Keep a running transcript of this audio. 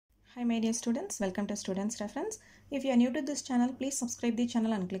Hi my dear students, welcome to Students Reference. If you are new to this channel, please subscribe the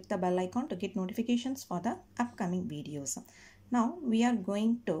channel and click the bell icon to get notifications for the upcoming videos. Now we are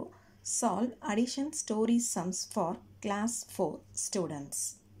going to solve addition story sums for class 4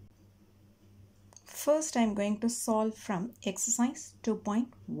 students. First I am going to solve from exercise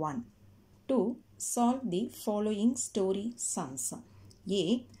 2.1. To solve the following story sums.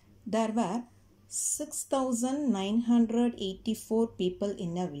 A. There were 6,984 people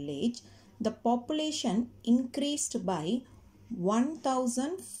in a village. The population increased by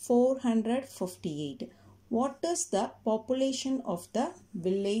 1,458. What is the population of the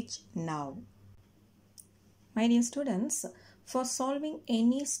village now? My dear students, for solving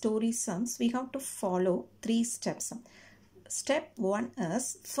any story sums, we have to follow 3 steps. Step 1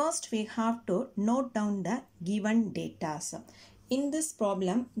 is, first we have to note down the given data. In this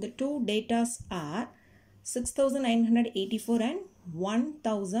problem, the two datas are 6,984 and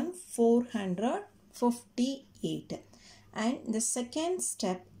 1,458. And the second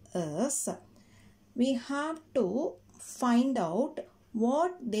step is, we have to find out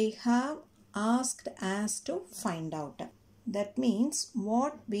what they have asked us to find out. That means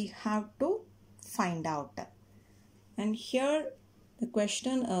what we have to find out. And here the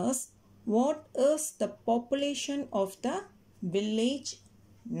question is, what is the population of the village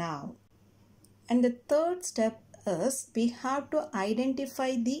now? And the third step is, we have to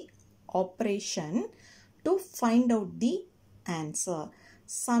identify the operation to find out the answer.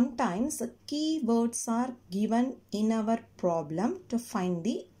 Sometimes keywords are given in our problem to find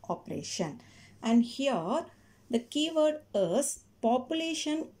the operation. And here the keyword is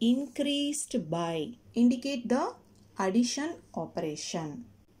population increased by, indicate the addition operation.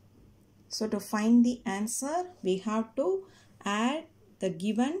 So to find the answer, we have to add the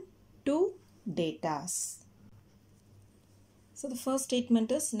given two datas. So the first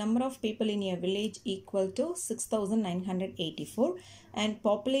statement is, number of people in a village equal to 6,984 and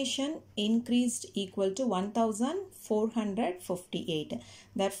population increased equal to 1,458.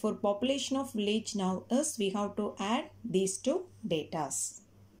 Therefore, population of village now is, we have to add these two datas.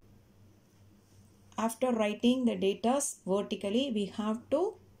 After writing the datas vertically, we have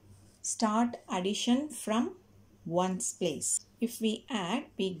to start addition from ones place. If we add,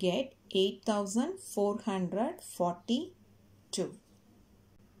 we get 8,442.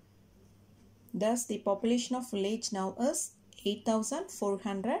 Thus, the population of village now is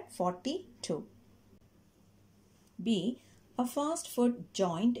 8,442. B. A fast food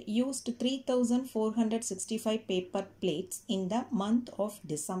joint used 3,465 paper plates in the month of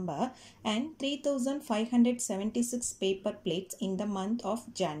December and 3,576 paper plates in the month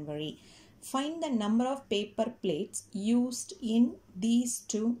of January. Find the number of paper plates used in these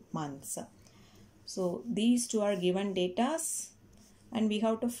 2 months. So these two are given datas and we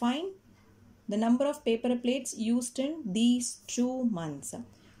have to find the number of paper plates used in these 2 months.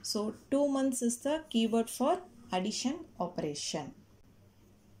 So 2 months is the keyword for addition operation.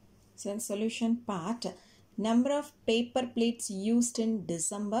 So in solution part, number of paper plates used in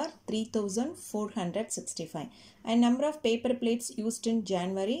December 3,465 and number of paper plates used in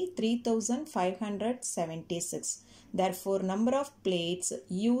January 3,576. Therefore, number of plates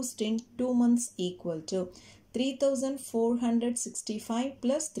used in 2 months equal to 3,465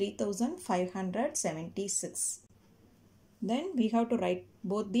 plus 3,576. Then we have to write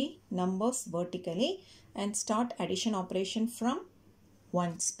both the numbers vertically and start addition operation from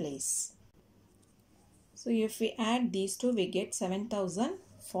ones place. So if we add these two, we get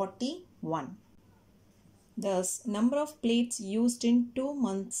 7,041. Thus, number of plates used in 2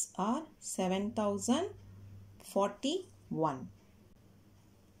 months are 7,041.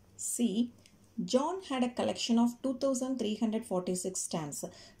 C. John had a collection of 2,346 stamps.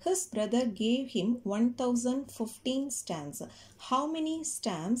 His brother gave him 1,015 stamps. How many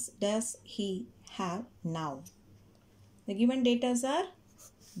stamps does he have now? The given data are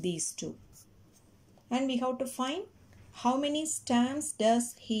these two. And we have to find how many stamps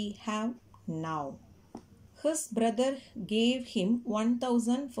does he have now. His brother gave him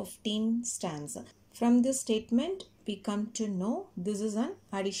 1,015 stamps. From this statement, we come to know this is an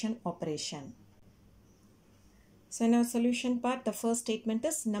addition operation. So in our solution part, the first statement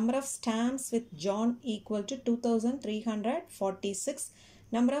is, number of stamps with John equal to 2,346.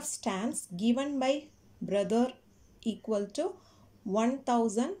 Number of stamps given by brother equal to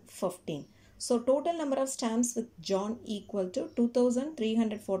 1,015. So total number of stamps with John equal to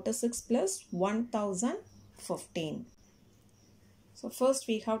 2,346 plus 1,015. So first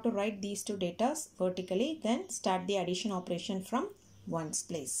we have to write these two datas vertically, then start the addition operation from ones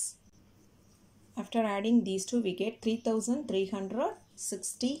place. After adding these two, we get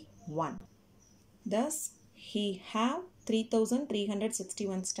 3,361. 1. Thus, he have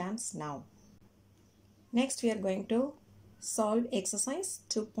 3361 stamps now. Next, we are going to solve exercise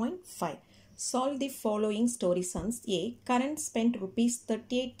 2.5. Solve the following story sums. A. Current spent rupees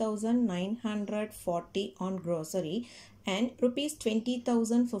 38,940 on grocery and rupees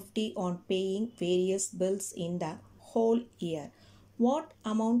 20,050 on paying various bills in the whole year. What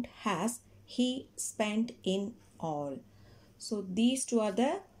amount has he spent in all? So these two are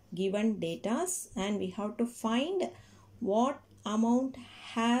the given datas and we have to find what amount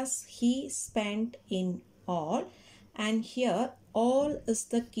has he spent in all, and here all is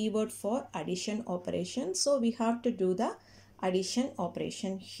the keyword for addition operation. So we have to do the addition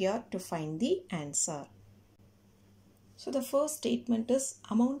operation here to find the answer. So the first statement is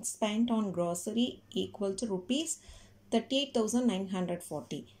amount spent on grocery equal to rupees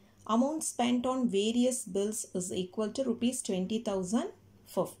 38,940. Amount spent on various bills is equal to rupees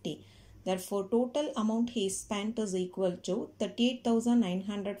 20,050. Therefore, total amount he spent is equal to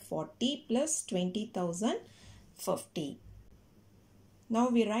 38,940 plus 20,050. Now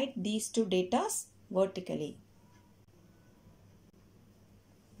we write these two datas vertically.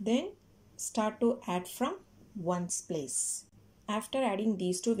 Then start to add from ones place. After adding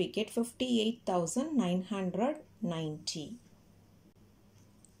these two, we get 58,990.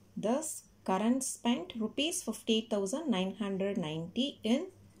 Thus, current spent rupees 58,990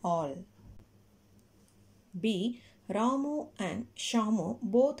 in all. B. Ramu and Shamu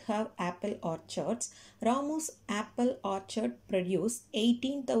both have apple orchards. Ramu's apple orchard produced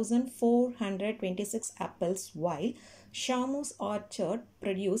 18,426 apples while Shamu's orchard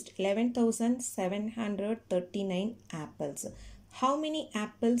produced 11,739 apples. How many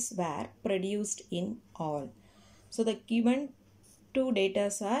apples were produced in all? So the given two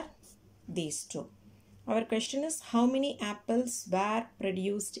datas are these two. Our question is how many apples were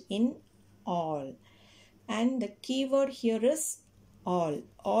produced in all? And the keyword here is all.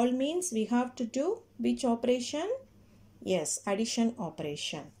 All means we have to do which operation? Yes, addition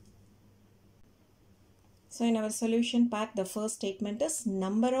operation. So in our solution part, the first statement is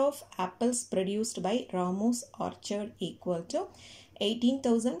number of apples produced by Ramu's orchard equal to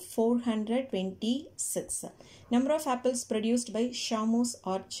 18,426. Number of apples produced by Shamu's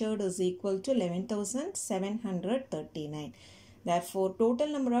orchard is equal to 11,739. Therefore, total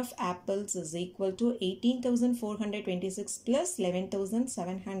number of apples is equal to 18,426 plus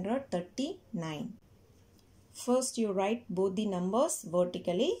 11,739. First, you write both the numbers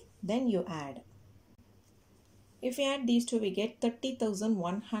vertically, then you add. If we add these two, we get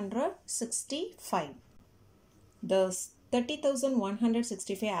 30,165. Thus,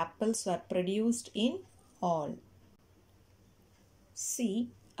 30,165 apples were produced in all.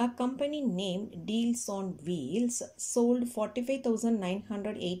 C. A company named Deals on Wheels sold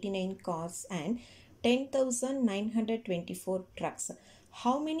 45,989 cars and 10,924 trucks.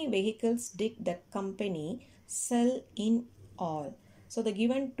 How many vehicles did the company sell in all? So the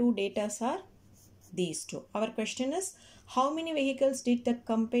given two datas are these two. Our question is how many vehicles did the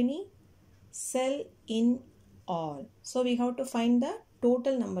company sell in all? So we have to find the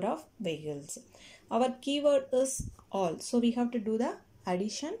total number of vehicles. Our keyword is all. So we have to do the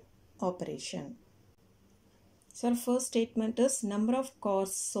addition operation. So our first statement is number of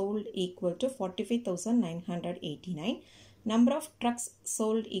cars sold equal to 45,989. Number of trucks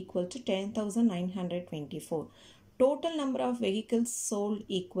sold equal to 10,924. Total number of vehicles sold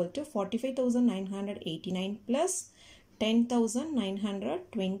equal to 45,989 plus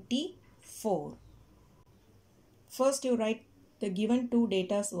 10,924. First you write the given two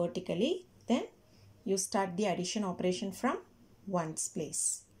datas vertically, then you start the addition operation from ones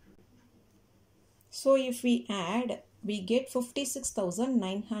place. So if we add, we get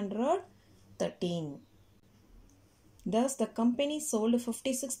 56,913. Thus the company sold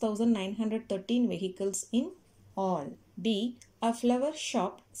 56,913 vehicles in all. D. A flower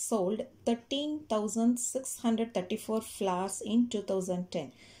shop sold 13,634 flowers in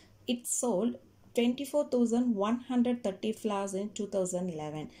 2010. It sold 24,130 flowers in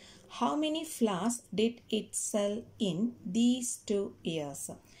 2011. How many flowers did it sell in these 2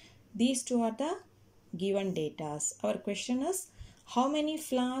 years? These two are the given datas. Our question is how many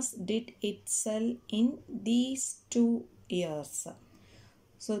flowers did it sell in these 2 years?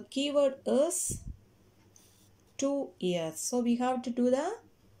 So keyword is 2 years. So we have to do the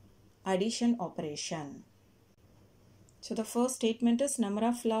addition operation. So the first statement is number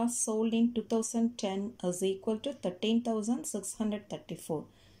of flowers sold in 2010 is equal to 13,634.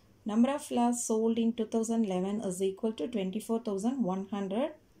 Number of flowers sold in 2011 is equal to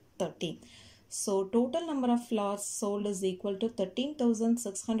 24,130. So total number of flowers sold is equal to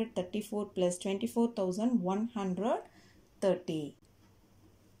 13,634 plus 24,130.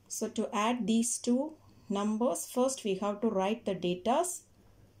 So to add these two numbers, first we have to write the data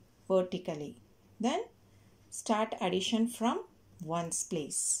vertically. Then start addition from ones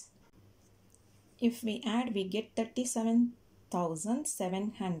place. If we add, we get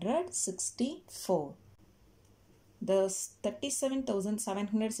 37,764. The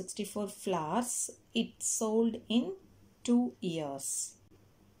 37,764 flowers it sold in 2 years.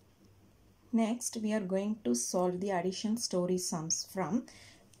 Next, we are going to solve the addition story sums from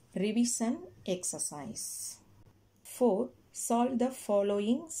revision exercise. 4. Solve the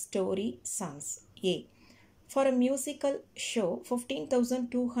following story sums. A. For a musical show,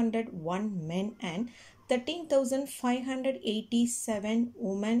 15,201 men and 13,587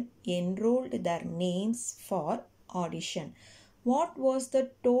 women enrolled their names for audition. What was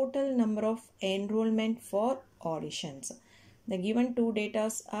the total number of enrollment for auditions? The given two data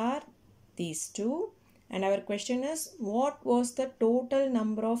are these two, and our question is, what was the total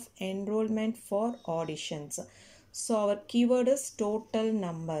number of enrollment for auditions? So our keyword is total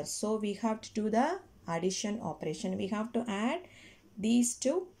number. So we have to do the addition operation. We have to add these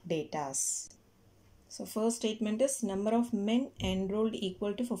two datas. So first statement is number of men enrolled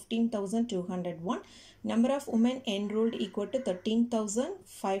equal to 15,201. Number of women enrolled equal to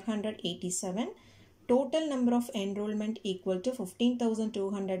 13,587. Total number of enrollment equal to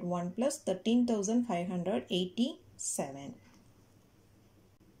 15,201 plus 13,587.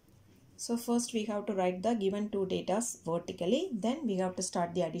 So first we have to write the given two datas vertically. Then we have to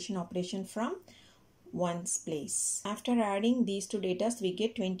start the addition operation from ones place. After adding these two datas, we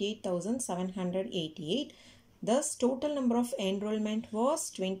get 28,788. Thus, total number of enrollment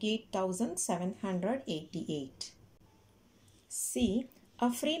was 28,788. C. A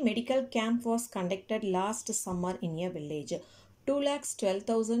free medical camp was conducted last summer in a village.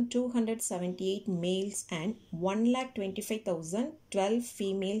 2,12,278 males and 1,25,012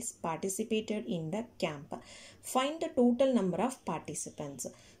 females participated in the camp. Find the total number of participants.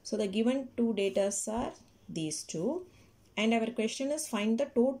 So the given two data are these two, and our question is find the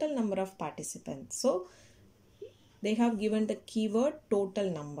total number of participants. So they have given the keyword total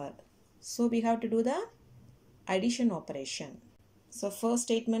number. So we have to do the addition operation. So first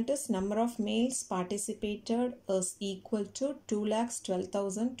statement is number of males participated is equal to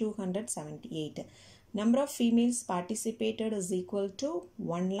 2,12,278. Number of females participated is equal to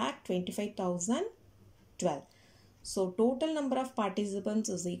 1,25,012. So total number of participants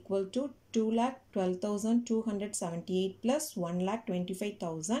is equal to 2,12,278 plus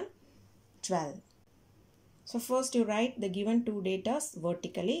 1,25,012. So first you write the given two data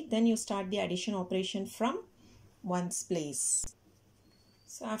vertically, then you start the addition operation from ones place.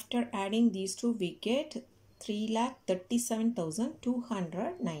 So after adding these two, we get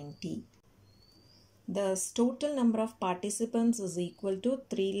 3,37,290. Thus total number of participants is equal to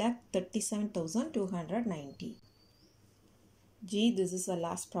 3,37,290. G, this is the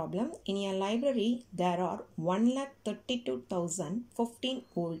last problem. In a library, there are 1,32,015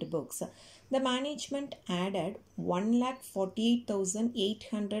 old books. The management added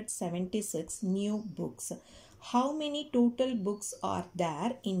 1,48,876 new books. How many total books are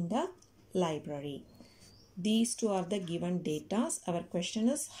there in the library? These two are the given data. Our question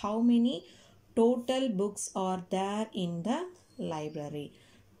is how many total books are there in the library?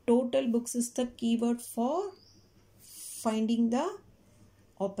 Total books is the keyword for finding the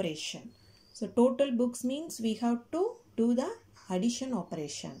operation. So total books means we have to do the addition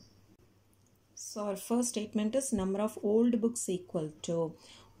operation. So our first statement is number of old books equal to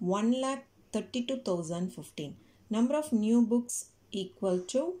 1,32,015. Number of new books equal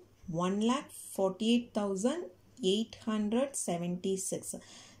to 1,48,876.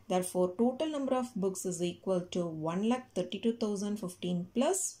 Therefore, total number of books is equal to 1,32,015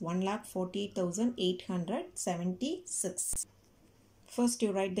 plus 1,48,876. First,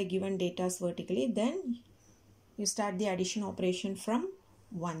 you write the given data vertically, then you start the addition operation from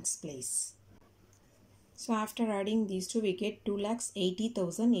ones place. So after adding these two, we get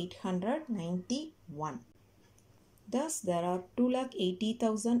 2,80,891. Thus, there are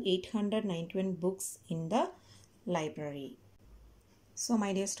 2,80,891 books in the library. So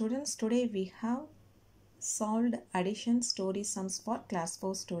my dear students, today we have solved addition story sums for class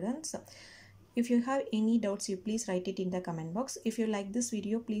 4 students. If you have any doubts, you please write it in the comment box. If you like this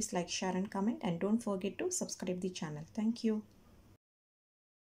video, please like, share and comment, and don't forget to subscribe the channel. Thank you.